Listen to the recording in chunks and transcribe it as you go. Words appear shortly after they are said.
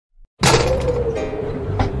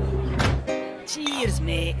Cheers,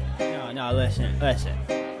 mate. No, listen.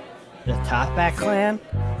 The Topback clan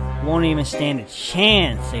won't even stand a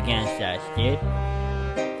chance against us, dude.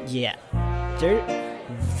 Yeah,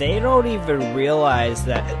 they don't even realize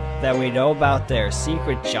that we know about their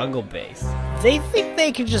secret jungle base. They think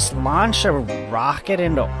they can just launch a rocket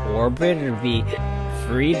into orbit and be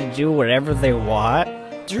free to do whatever they want.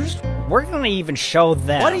 We're gonna even show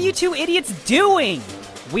them. What are you two idiots doing?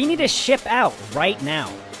 We need to ship out right now.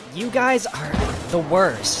 You guys are the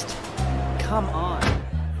worst. Come on.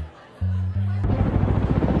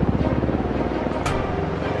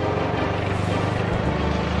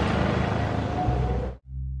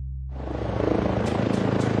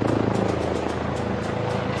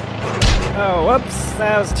 Oh, whoops,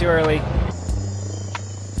 that was too early.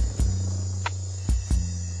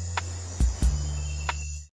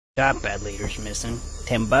 Top bad leader's missing.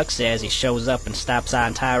 $10 says he shows up and stops our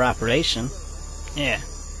entire operation. Yeah,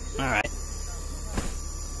 alright.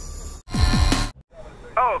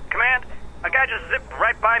 Oh, Command, a guy just zipped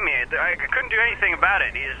right by me. I couldn't do anything about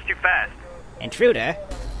it. He's too fast. Intruder?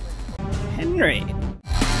 Henry.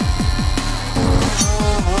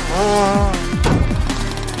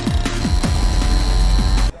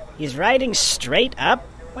 He's riding straight up?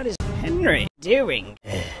 What is Henry doing?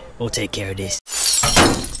 We'll take care of this.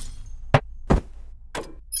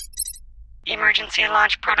 Emergency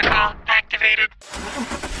launch protocol activated.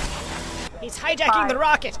 He's hijacking the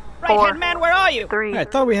rocket! Right-hand man, where are you? 3, I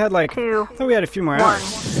thought we had like... 2, I thought we had a few more hours.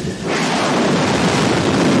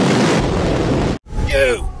 1.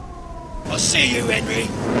 You! I'll see you, Henry.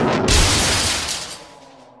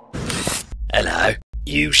 Hello.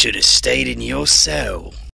 You should have stayed in your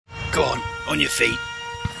cell. Go on your feet.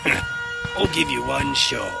 I'll give you one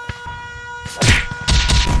shot.